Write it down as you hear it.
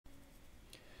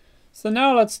So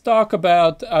now let's talk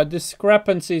about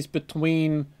discrepancies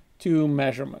between two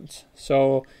measurements.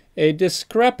 So a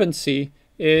discrepancy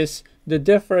is the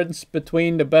difference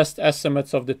between the best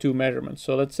estimates of the two measurements.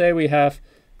 So let's say we have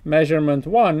measurement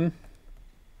 1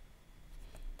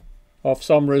 of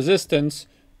some resistance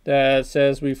that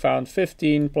says we found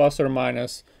 15 plus or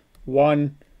minus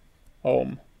 1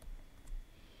 ohm.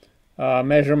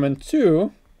 Measurement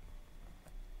 2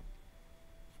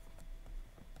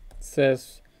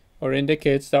 says or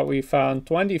indicates that we found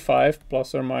 25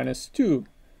 plus or minus 2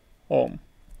 ohm.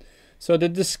 So the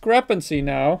discrepancy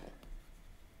now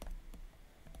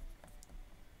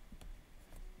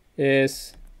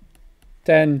is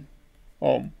 10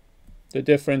 ohm, the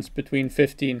difference between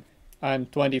 15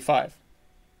 and 25.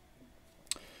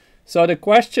 So the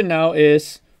question now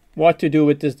is what to do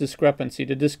with this discrepancy.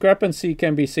 The discrepancy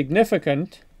can be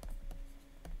significant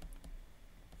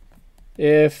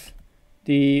if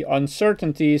the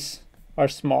uncertainties are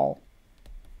small.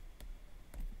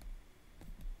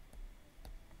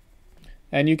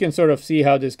 And you can sort of see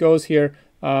how this goes here.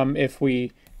 If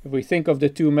we think of the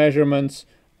two measurements,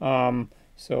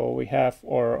 so we have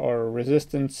our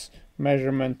resistance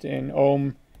measurement in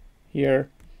ohm here.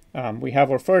 We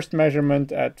have our first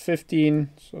measurement at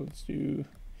 15. So let's do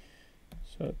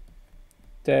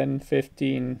 10,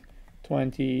 15,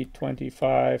 20,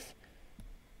 25,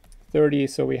 30.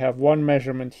 So we have one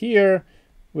measurement here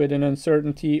with an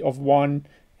uncertainty of 1,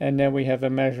 and then we have a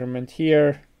measurement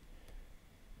here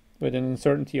with an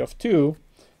uncertainty of 2.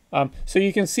 So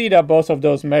you can see that both of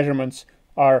those measurements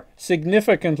are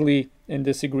significantly in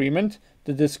disagreement.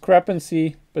 The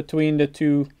discrepancy between the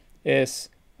two is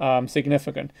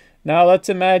significant. Now let's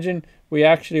imagine we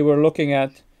actually were looking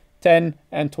at 10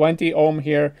 and 20 ohm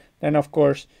here. Then of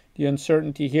course the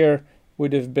uncertainty here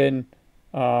would have been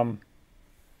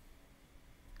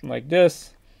like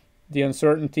this. The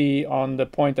uncertainty on the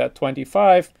point at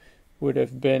 25 would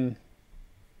have been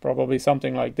probably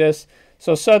something like this.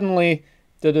 So suddenly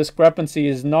the discrepancy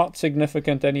is not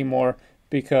significant anymore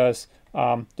because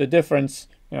the difference,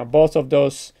 both of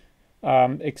those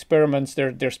experiments,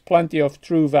 there's plenty of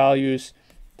true values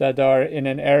that are in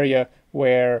an area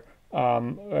where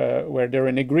they're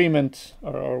in agreement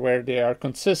or where they are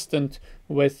consistent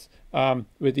with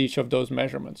each of those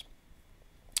measurements.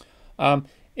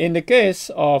 In the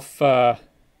case of the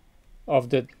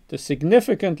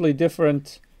significantly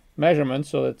different measurements,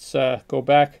 so let's go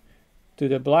back to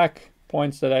the black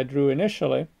points that I drew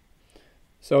initially.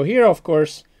 So here, of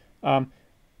course,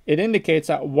 it indicates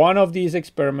that one of these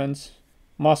experiments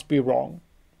must be wrong,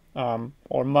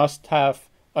 or must have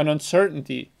an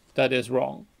uncertainty that is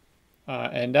wrong.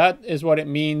 And that is what it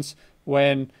means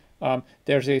when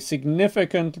there's a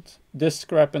significant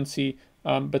discrepancy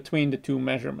between the two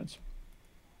measurements.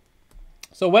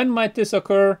 So when might this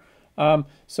occur?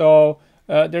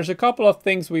 There's a couple of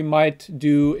things we might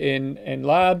do in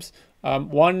labs.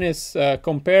 One is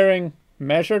comparing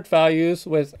measured values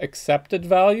with accepted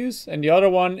values, and the other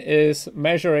one is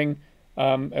measuring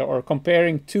or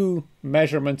comparing two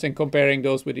measurements and comparing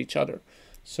those with each other.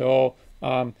 So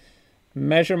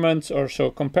measurements, or so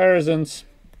comparisons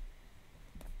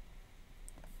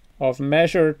of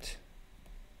measured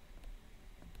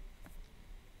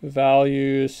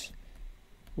values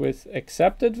with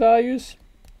accepted values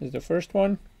is the first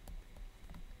one.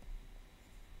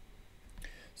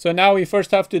 So now we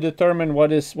first have to determine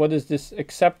what is this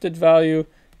accepted value.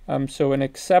 So an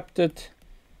accepted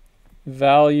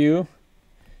value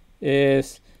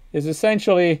is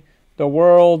essentially the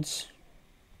world's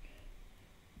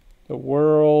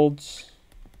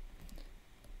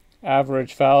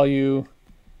average value,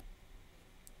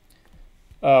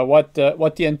 what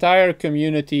the entire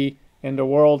community in the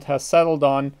world has settled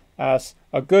on as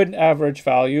a good average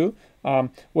value,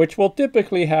 which will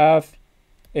typically have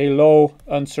a low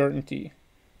uncertainty,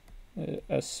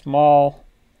 a small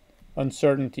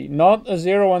uncertainty, not a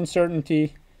zero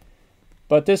uncertainty,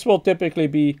 but this will typically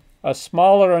be a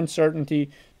smaller uncertainty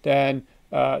than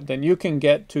you can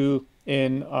get to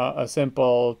in a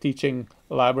simple teaching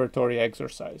laboratory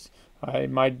exercise.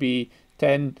 It might be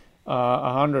 10,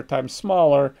 100 times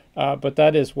smaller, but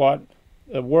that is what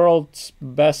the world's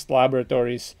best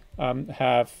laboratories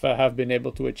have been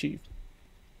able to achieve.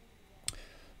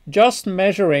 Just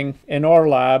measuring in our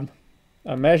lab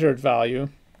a measured value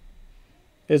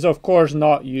is of course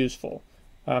not useful.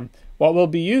 What will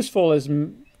be useful is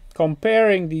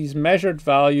comparing these measured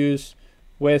values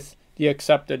with the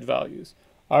accepted values.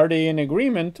 Are they in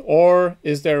agreement, or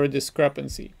is there a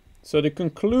discrepancy? So the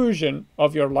conclusion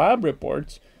of your lab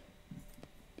reports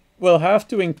will have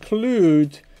to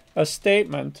include a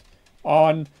statement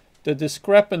on the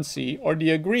discrepancy or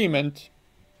the agreement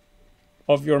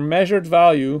of your measured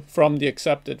value from the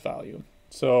accepted value.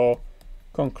 So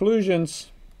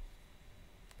conclusions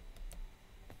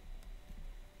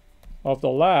of the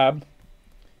lab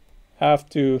have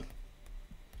to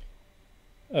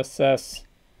assess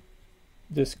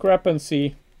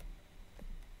discrepancy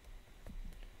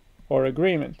or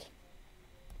agreement.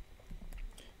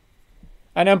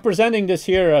 And I'm presenting this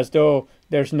here as though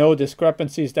there's no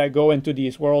discrepancies that go into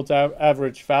these world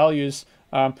average values.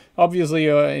 Obviously,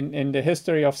 in the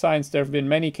history of science, there have been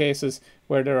many cases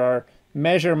where there are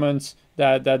measurements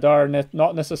that are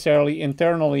not necessarily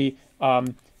internally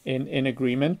in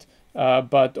agreement,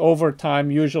 but over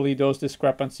time, usually those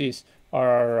discrepancies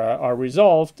are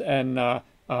resolved, and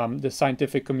the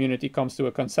scientific community comes to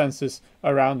a consensus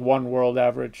around one world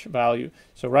average value.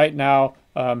 So right now,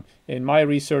 in my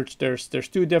research, there's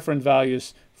two different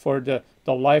values for the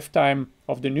lifetime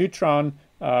of the neutron,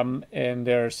 and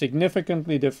they're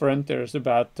significantly different. There's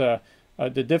about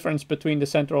the difference between the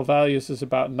central values is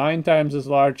about 9 times as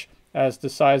large as the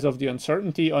size of the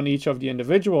uncertainty on each of the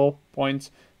individual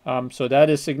points. So that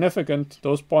is significant.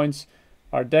 Those points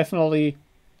are definitely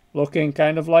looking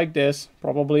kind of like this,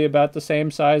 probably about the same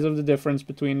size of the difference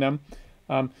between them.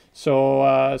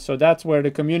 So that's where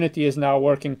the community is now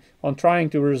working on trying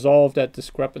to resolve that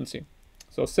discrepancy.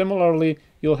 So similarly,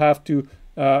 you'll have to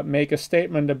make a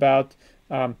statement about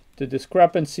the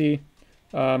discrepancy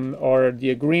or the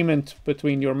agreement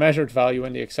between your measured value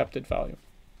and the accepted value.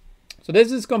 So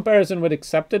this is comparison with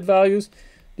accepted values.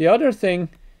 The other thing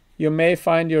you may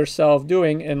find yourself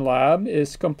doing in lab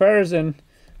is comparison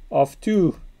of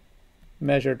two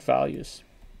measured values.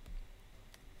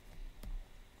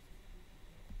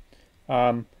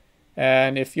 And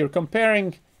if you're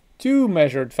comparing two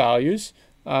measured values,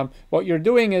 what you're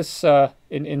doing is,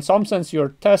 in some sense,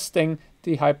 you're testing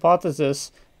the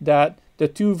hypothesis that the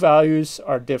two values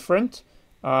are different.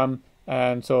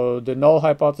 And so the null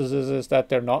hypothesis is that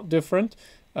they're not different.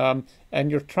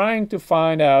 And you're trying to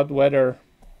find out whether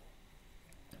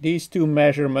these two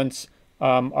measurements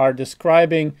are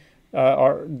describing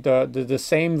or the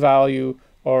same value,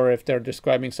 or if they're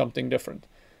describing something different.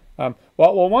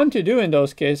 What we'll want to do in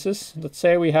those cases, let's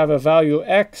say we have a value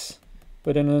x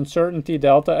with an uncertainty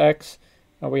delta x,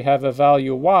 and we have a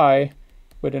value y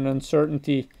with an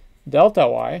uncertainty delta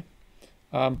y.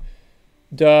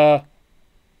 The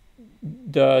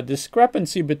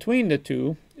discrepancy between the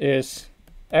two is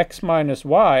x minus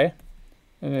y,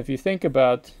 and if you think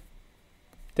about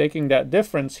taking that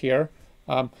difference here,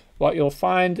 what you'll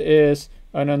find is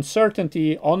an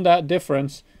uncertainty on that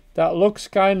difference that looks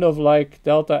kind of like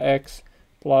delta x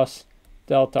plus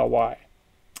delta y.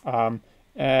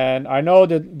 And I know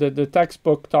that the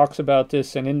textbook talks about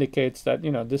this and indicates that,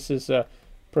 this is a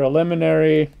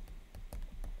preliminary.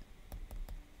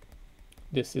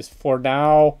 This is for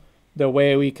now the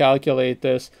way we calculate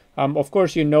this. Of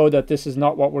course, you know that this is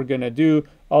not what we're going to do.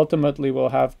 Ultimately, we'll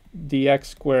have dx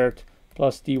squared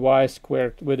plus dy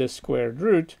squared with a squared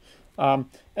root.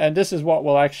 And this is what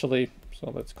we'll actually,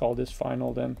 so let's call this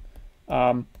final then.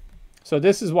 So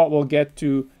this is what we'll get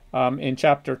to in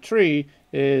chapter 3,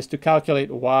 is to calculate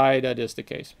why that is the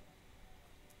case.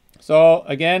 So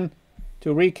again,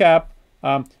 to recap,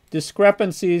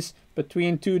 discrepancies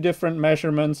between two different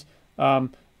measurements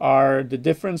are the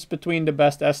difference between the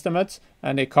best estimates,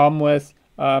 and they come with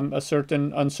a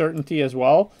certain uncertainty as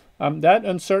well. That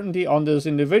uncertainty on those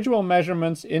individual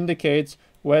measurements indicates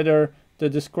whether the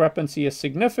discrepancy is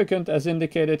significant, as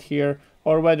indicated here,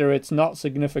 or whether it's not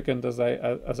significant, as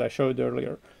I showed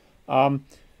earlier.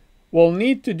 We'll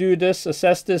need to do this,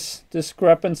 assess this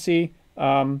discrepancy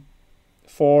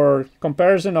for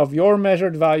comparison of your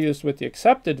measured values with the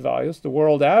accepted values, the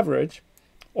world average,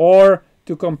 or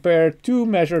to compare two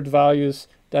measured values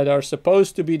that are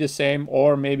supposed to be the same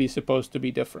or maybe supposed to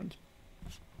be different.